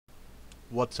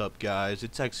What's up guys,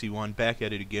 it's XE1 back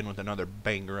at it again with another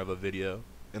banger of a video.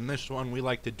 In this one we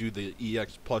like to do the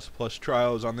EX++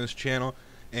 trials on this channel,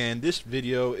 and this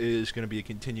video is going to be a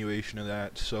continuation of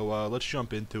that, so let's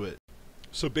jump into it.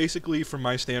 So basically from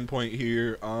my standpoint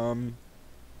here,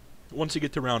 once you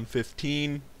get to round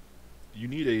 15, you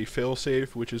need a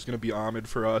failsafe, which is going to be Ahmed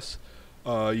for us.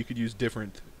 You could use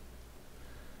different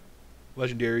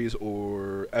legendaries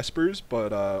or espers,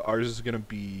 but ours is going to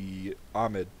be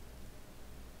Ahmed.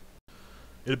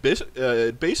 It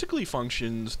basically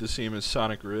functions the same as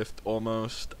Sonic Rift,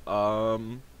 almost. So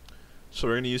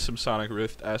we're going to use some Sonic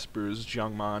Rift espers,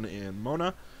 Jiangman and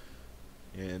Mona.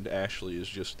 And Ashley is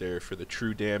just there for the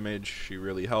true damage. She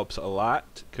really helps a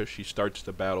lot, because she starts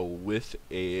the battle with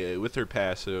her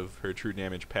passive, her true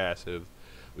damage passive,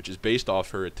 which is based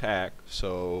off her attack.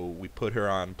 So we put her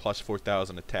on plus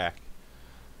 4,000 attack.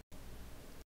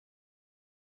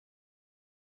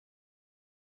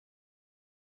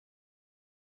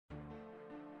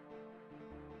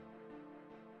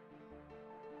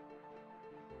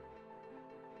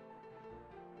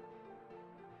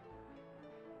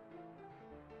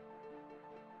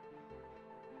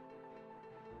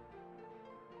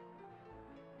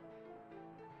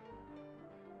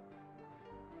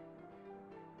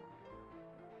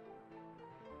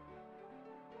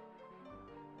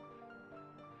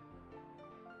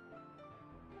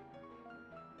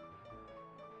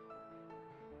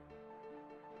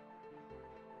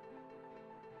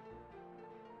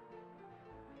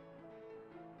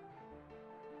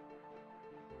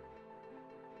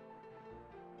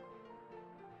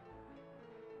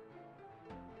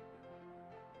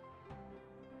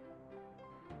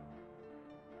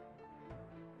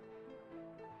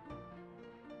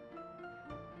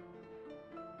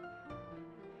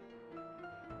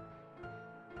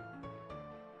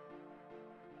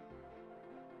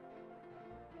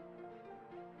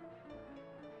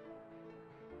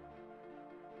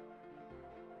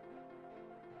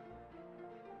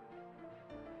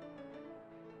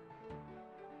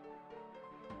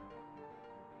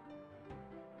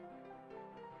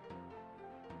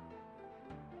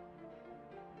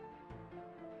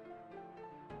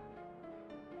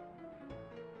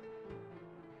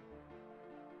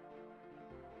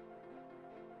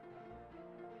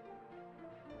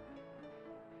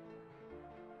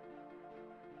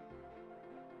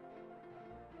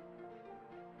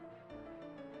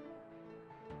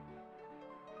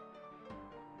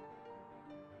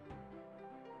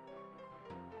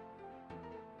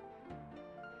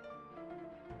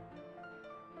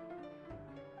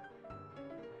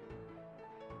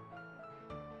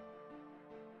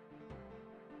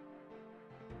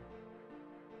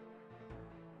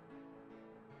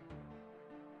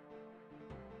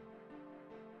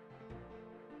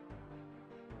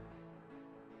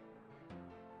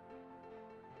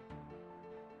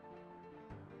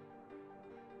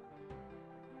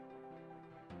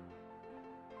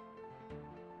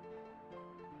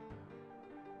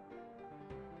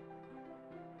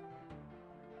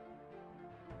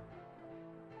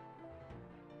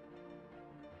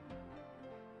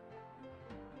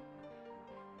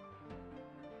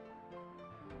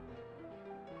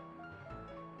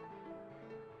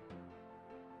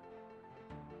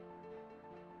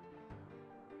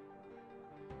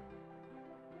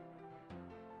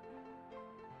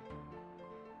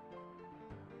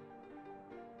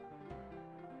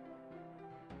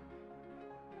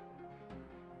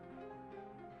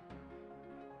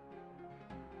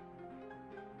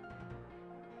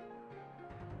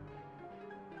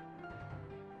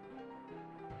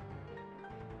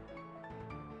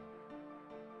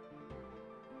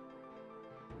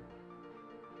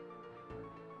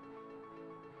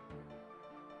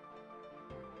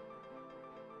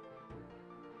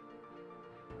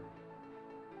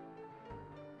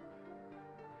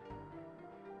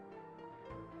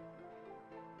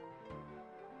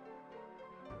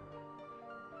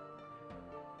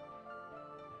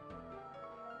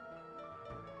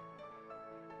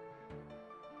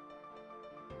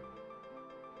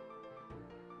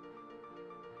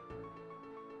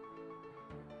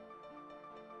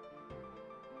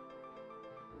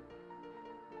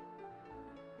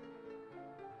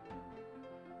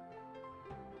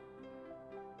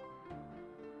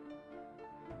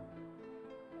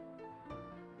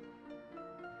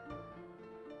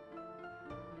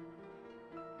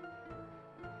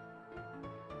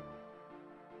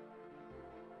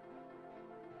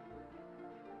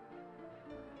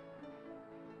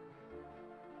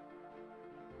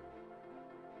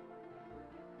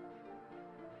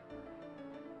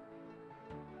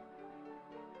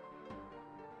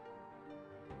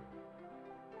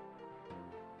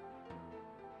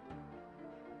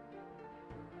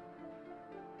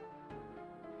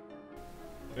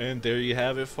 And there you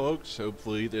have it, folks.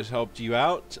 Hopefully this helped you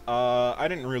out. I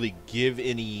didn't really give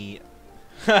any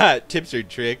tips or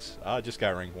tricks. I just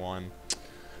got rank 1.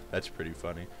 That's pretty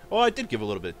funny. Well, I did give a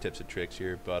little bit of tips and tricks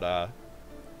here, but I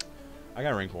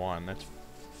got rank 1. That's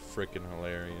freaking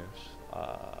hilarious.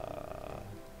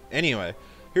 Anyway,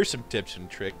 here's some tips and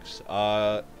tricks.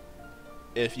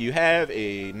 If you have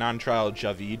a non-trial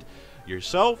Javid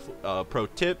yourself, pro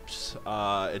tips,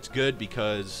 it's good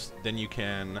because then you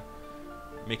can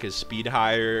make his speed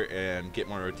higher and get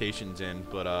more rotations in,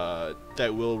 but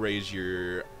that will raise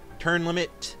your turn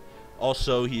limit.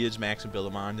 Also, he is max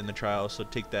abilimon in the trial, so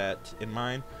take that in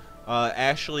mind.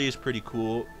 Ashley is pretty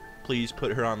cool. Please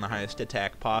put her on the highest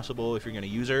attack possible if you're going to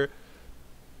use her.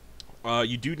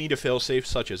 You do need a failsafe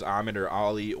such as Ahmed or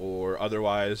Ollie, or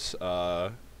otherwise, yeah,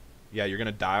 you're going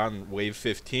to die on wave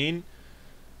 15.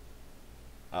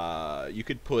 You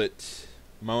could put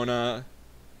Mona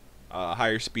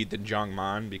higher speed than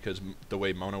Jongman because the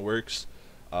way Mona works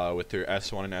with her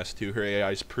S1 and S2, her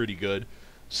AI is pretty good.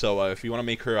 So if you want to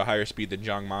make her a higher speed than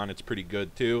Jongman, it's pretty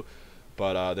good too.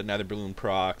 But the Nether Balloon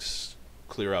procs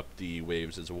clear up the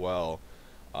waves as well.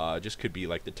 Just could be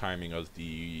like the timing of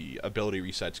the ability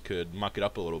resets could muck it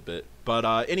up a little bit.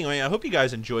 But anyway, I hope you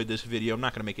guys enjoyed this video. I'm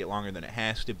not going to make it longer than it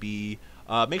has to be.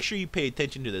 Make sure you pay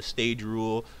attention to the stage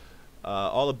rule.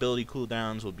 All ability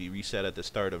cooldowns will be reset at the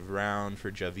start of round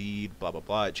for Javid, blah blah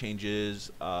blah, it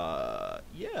changes.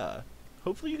 Yeah,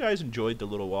 hopefully you guys enjoyed the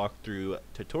little walkthrough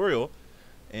tutorial,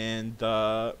 and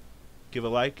give a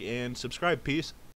like and subscribe. Peace.